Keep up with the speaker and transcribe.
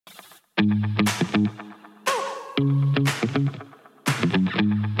Hello,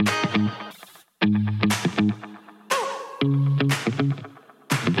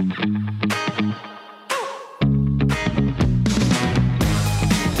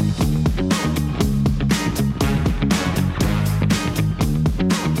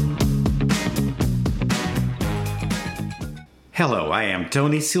 I am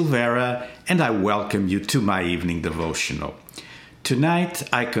Tony Silveira and I welcome you to my evening devotional. Tonight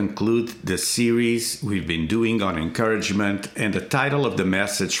I conclude the series we've been doing on encouragement, and the title of the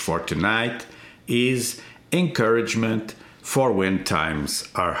message for tonight is Encouragement for When Times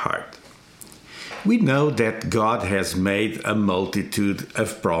Are Hard. We know that God has made a multitude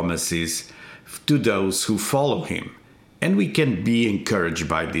of promises to those who follow Him, and we can be encouraged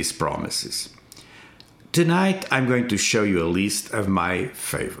by these promises. Tonight, I'm going to show you a list of my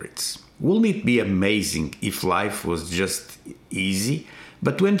favorites. Wouldn't it be amazing if life was just easy?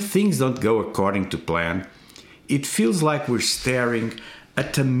 But when things don't go according to plan, it feels like we're staring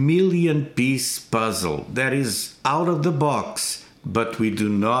at a million-piece puzzle that is out of the box, but we do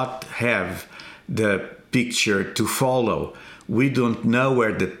not have the picture to follow. We don't know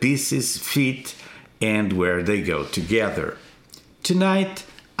where the pieces fit and where they go together. Tonight,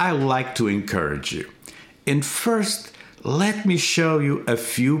 I like to encourage you. And first, let me show you a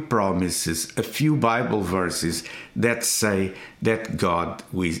few promises, a few Bible verses that say that God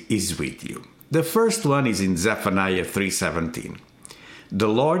is with you. The first one is in Zephaniah 3:17. The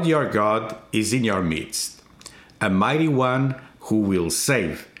Lord your God is in your midst, a mighty one who will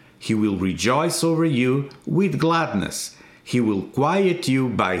save. He will rejoice over you with gladness. He will quiet you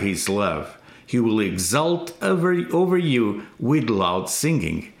by his love. He will exult over you with loud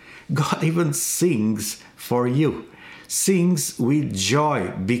singing. God even sings for you, sings with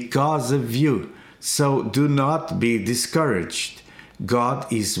joy because of you. So do not be discouraged.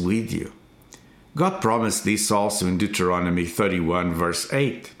 God is with you. God promised this also in Deuteronomy 31 verse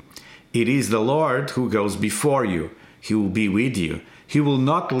 8. It is the Lord who goes before you. He will be with you. He will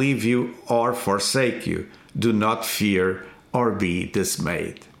not leave you or forsake you. Do not fear or be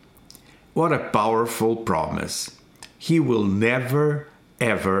dismayed. What a powerful promise. He will never,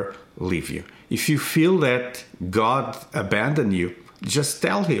 ever leave you. If you feel that God abandoned you, just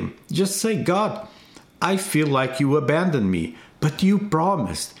tell him. Just say, God, I feel like you abandoned me, but you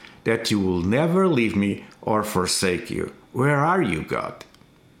promised that you will never leave me or forsake you. Where are you, God?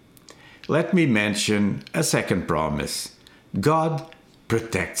 Let me mention a second promise. God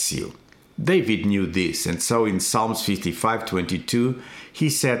protects you. David knew this, and so in Psalms 55:22, he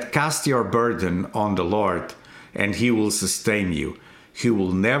said, cast your burden on the Lord, and he will sustain you. He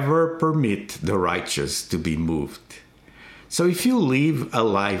will never permit the righteous to be moved. So if you live a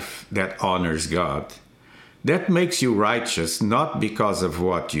life that honors God, that makes you righteous not because of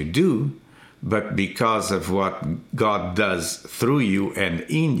what you do, but because of what God does through you and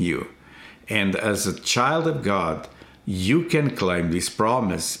in you. And as a child of God, you can claim this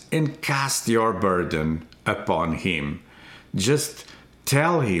promise and cast your burden upon him. Just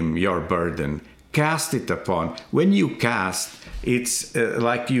tell him your burden. Cast it upon. When you cast, it's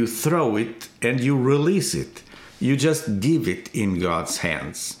like you throw it and you release it. You just give it in God's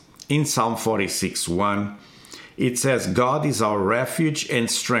hands. In Psalm 46:1, it says, God is our refuge and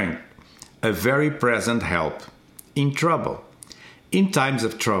strength, a very present help in trouble. In times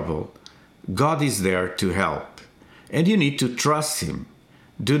of trouble, God is there to help, and you need to trust him.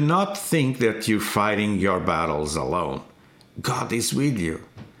 Do not think that you're fighting your battles alone. God is with you.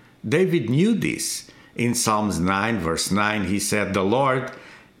 David knew this. In Psalms 9, verse 9, he said, the Lord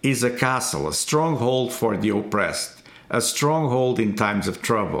is a castle, a stronghold for the oppressed, a stronghold in times of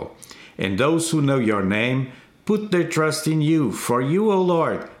trouble. And those who know your name put their trust in you, for you, O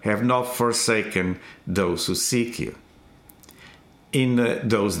Lord, have not forsaken those who seek you. In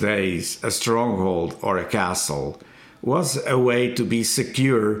those days, a stronghold or a castle was a way to be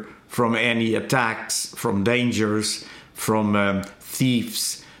secure from any attacks, from dangers, from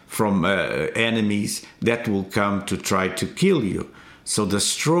thieves, from enemies that will come to try to kill you. So the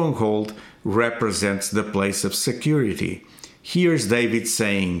stronghold represents the place of security. Here's David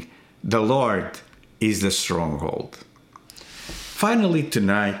saying, the Lord is the stronghold. Finally,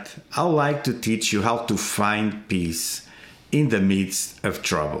 tonight, I'd like to teach you how to find peace in the midst of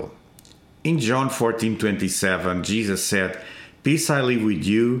trouble. In John 14:27, Jesus said, peace I leave with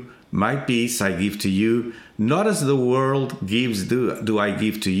you, my peace I give to you, not as the world gives do I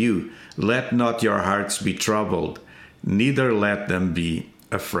give to you. Let not your hearts be troubled, neither let them be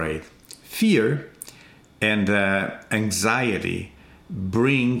afraid. Fear and anxiety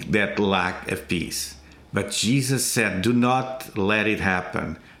bring that lack of peace. But Jesus said, do not let it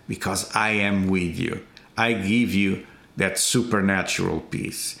happen. because I am with you. I give you that supernatural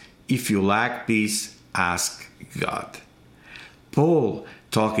peace. If you lack peace, ask God. Paul,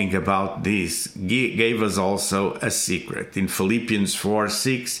 talking about this, gave us also a secret. In Philippians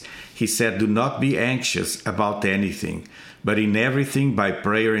 4:6, he said, "Do not be anxious about anything, but in everything by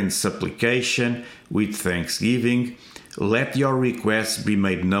prayer and supplication with thanksgiving, let your requests be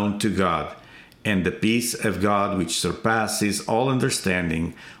made known to God, and the peace of God, which surpasses all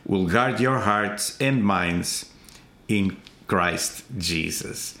understanding, will guard your hearts and minds in Christ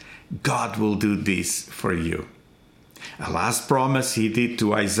Jesus." God will do this for you. A last promise he did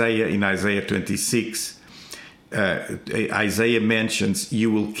to Isaiah in Isaiah 26. Isaiah mentions, "You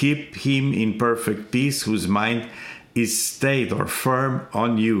will keep him in perfect peace whose mind is stayed or firm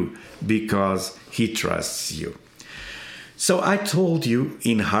on you because he trusts you." So I told you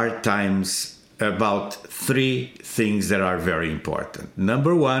in hard times about 3 things that are very important.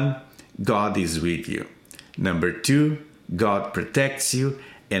 Number 1, God is with you. Number 2, God protects you.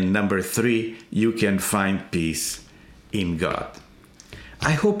 And number 3, you can find peace in God.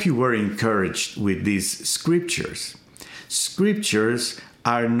 I hope you were encouraged with these scriptures. Scriptures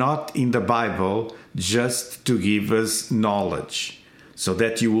are not in the Bible just to give us knowledge so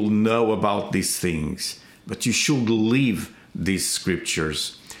that you will know about these things, but you should live these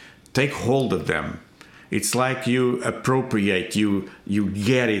scriptures. Take hold of them. It's like you appropriate, you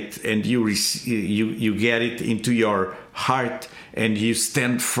get it, and you get it into your heart, and you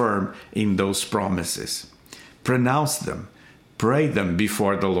stand firm in those promises. Pronounce them, pray them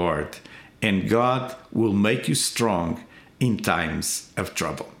before the Lord, and God will make you strong in times of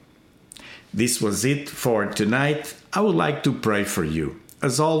trouble. This was it for tonight. I would like to pray for you.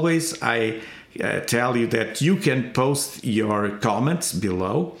 As always, I tell you that you can post your comments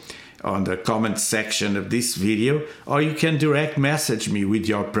below on the comment section of this video, or you can direct message me with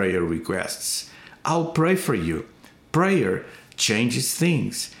your prayer requests. I'll pray for you. Prayer changes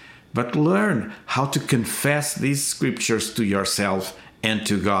things, but learn how to confess these scriptures to yourself and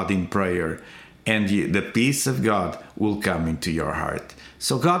to God in prayer, and the peace of God will come into your heart.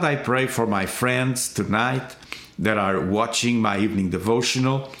 So God, I pray for my friends tonight that are watching my evening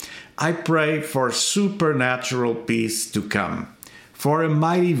devotional. I pray for supernatural peace to come, for a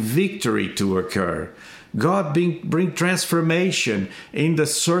mighty victory to occur. God, bring transformation in the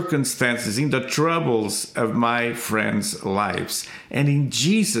circumstances, in the troubles of my friends' lives. And in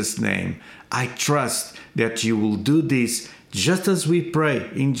Jesus' name, I trust that you will do this just as we pray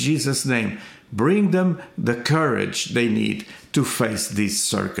in Jesus' name. Bring them the courage they need to face these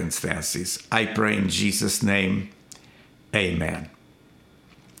circumstances. I pray in Jesus' name. Amen.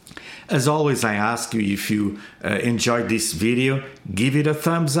 As always, I ask you, if you enjoyed this video, give it a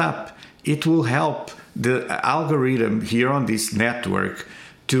thumbs up. It will help the algorithm here on this network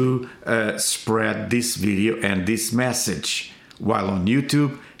to spread this video and this message. While on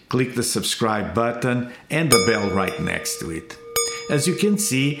YouTube, click the subscribe button and the bell right next to it. As you can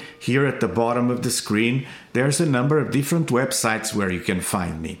see here at the bottom of the screen, there's a number of different websites where you can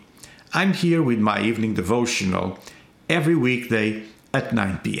find me. I'm here with my evening devotional every weekday at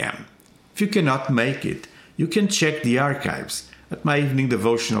 9 p.m. If you cannot make it, you can check the archives at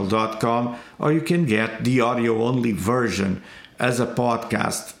myeveningdevotional.com, or you can get the audio-only version as a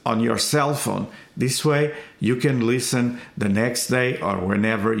podcast on your cell phone. This way, you can listen the next day or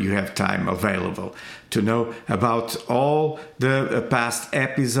whenever you have time available. To know about all the past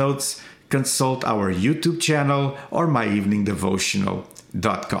episodes, consult our YouTube channel or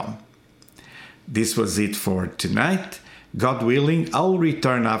myeveningdevotional.com. This was it for tonight. God willing, I'll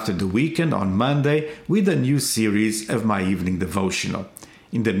return after the weekend on Monday with a new series of my evening devotional.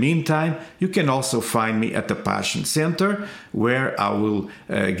 In the meantime, you can also find me at the Passion Center, where I will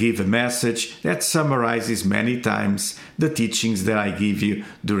give a message that summarizes many times the teachings that I give you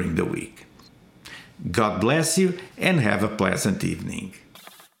during the week. God bless you and have a pleasant evening.